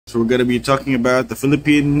So we're gonna be talking about the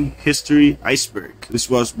Philippine history iceberg.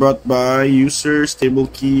 This was brought by user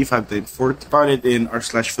StableKey594. Found it in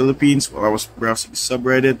r/Philippines while I was browsing the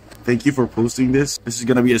subreddit. Thank you for posting this. This is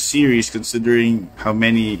gonna be a series considering how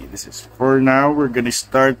many this is. For now, we're gonna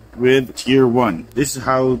start with tier 1. This is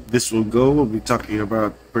how this will go. We'll be talking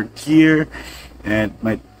about per tier and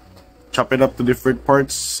might chop it up to different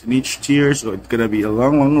parts in each tier. So it's gonna be a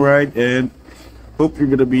long ride, and hope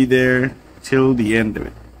you're gonna be there till the end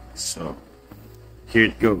of it. So here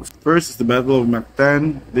it goes. First is the Battle of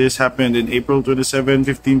Mactan. This happened in April 27,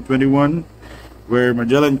 1521, where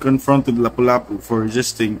Magellan confronted Lapu-Lapu for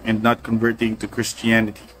resisting and not converting to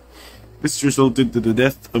Christianity. This resulted to the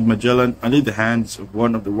death of Magellan under the hands of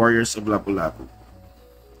one of the warriors of Lapu-Lapu.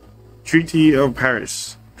 Treaty of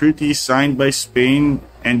Paris. Treaty signed by Spain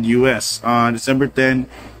and US on December 10,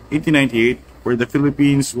 1898, where the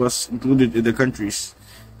Philippines was included in the countries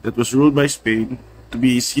that was ruled by Spain to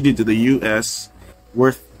be ceded to the US,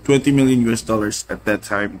 worth $20 million at that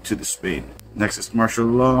time to the Spain. Next is martial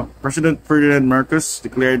law. President Ferdinand Marcos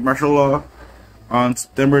declared martial law on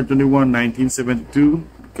September 21, 1972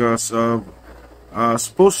 because of a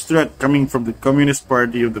supposed threat coming from the Communist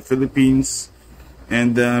Party of the Philippines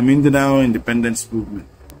and the Mindanao Independence Movement.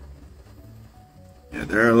 Yeah,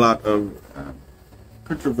 there are a lot of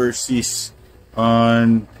controversies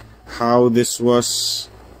on how this was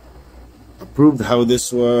approved, how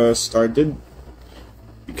this was started,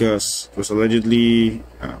 because it was allegedly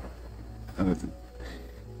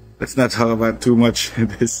let's not talk about too much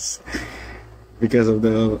this because of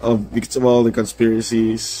all the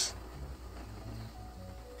conspiracies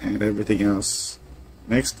and everything else.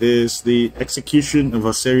 Next is the execution of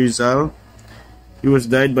Jose Rizal. He was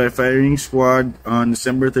died by firing squad on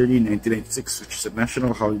December 13, 1996, which is a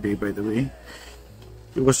national holiday, by the way.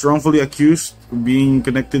 He was wrongfully accused of being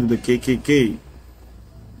connected to the KKK,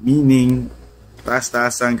 meaning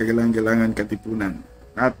taas-taasan, kagalang-galangan, katipunan.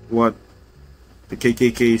 Not what the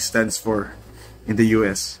KKK stands for in the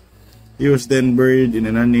US. He was then buried in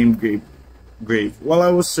an unnamed grave. While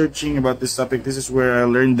I was searching about this topic, this is where I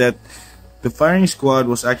learned that the firing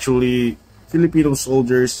squad was actually Filipino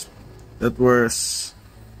soldiers that were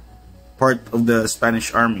part of the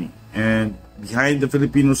Spanish army. And behind the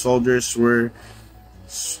Filipino soldiers were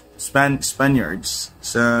Spaniards.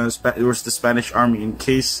 It was the Spanish army in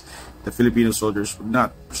case the Filipino soldiers would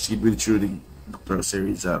not proceed with shooting Dr. Jose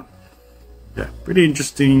Rizal. Yeah, pretty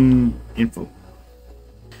interesting info.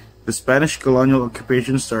 The Spanish colonial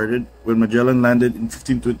occupation started when Magellan landed in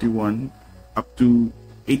 1521 up to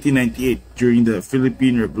 1898 during the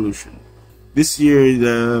Philippine Revolution. This year,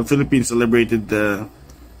 the Philippines celebrated the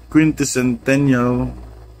quinticentennial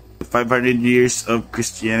 500 years of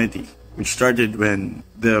Christianity, which started when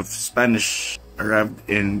the Spanish arrived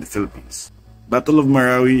in the Philippines. Battle of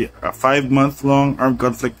Marawi, a 5-month-long armed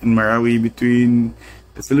conflict in Marawi between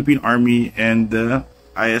the Philippine Army and the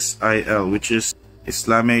ISIL, which is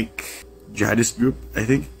Islamic Jihadist group, I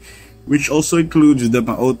think, which also includes the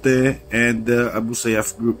Maote and the Abu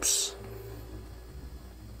Sayyaf groups.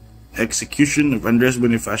 Execution of Andres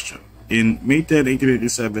Bonifacio. In May 10,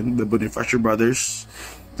 1887, the Bonifacio brothers,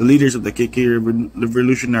 the leaders of the KK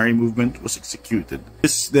revolutionary movement, was executed.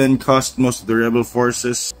 This then caused most of the rebel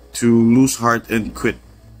forces to lose heart and quit.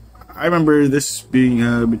 I remember this being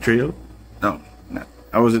a betrayal. No,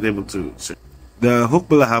 I wasn't able to search. The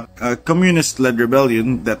Hukbalahap, a communist-led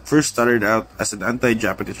rebellion that first started out as an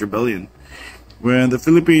anti-Japanese rebellion. When the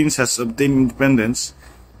Philippines has obtained independence,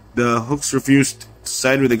 the Huks refused to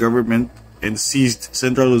side with the government and seized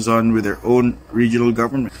Central Luzon with their own regional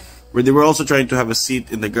government, where they were also trying to have a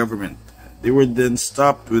seat in the government. They were then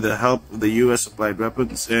stopped with the help of the US supplied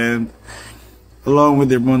weapons and along with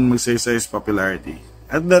their Magsaysay's popularity.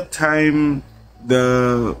 At that time,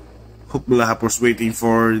 the Hukbalahap was waiting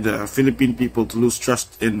for the Philippine people to lose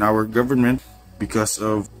trust in our government because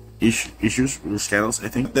of issues or scandals, I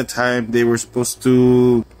think. At that time, they were supposed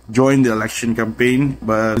to join the election campaign,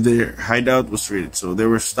 but their hideout was raided, so they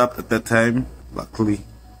were stopped at that time, luckily.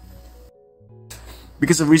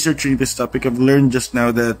 Because of researching this topic, I've learned just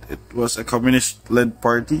now that it was a communist-led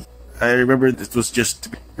party. I remember it was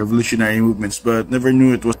just revolutionary movements, but never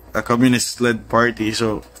knew it was a communist-led party.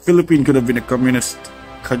 So, Philippines could have been a communist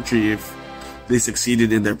country if they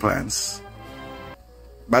succeeded in their plans.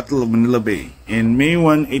 Battle of Manila Bay. In May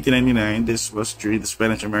 1, 1899, this was during the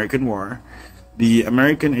Spanish-American War, the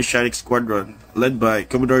American Asiatic Squadron, led by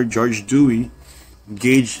Commodore George Dewey,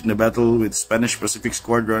 engaged in a battle with Spanish Pacific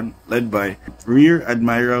Squadron, led by Rear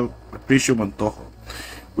Admiral Patricio Montojo,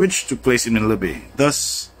 which took place in Manila Bay,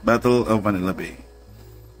 thus Battle of Manila Bay.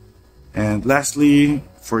 And lastly,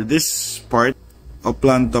 for this part,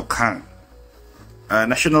 Oplan Tokhang,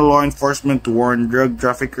 national law enforcement to warn drug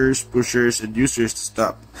traffickers, pushers, and users to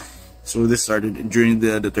stop. So this started during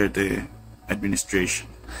the Duterte administration.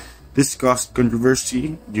 This caused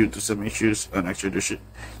controversy due to some issues on extradition,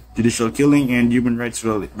 judicial killing, and human rights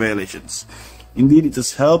violations. Indeed, it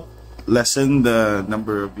has helped lessen the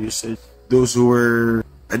number of users. Those who were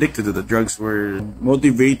addicted to the drugs were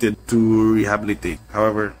motivated to rehabilitate.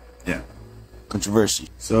 However, yeah, controversy.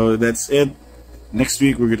 So that's it. Next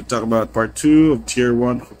week, we're going to talk about part 2 of Tier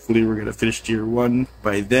 1. Hopefully, we're going to finish Tier 1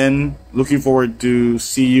 by then. Looking forward to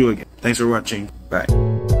see you again. Thanks for watching. Bye.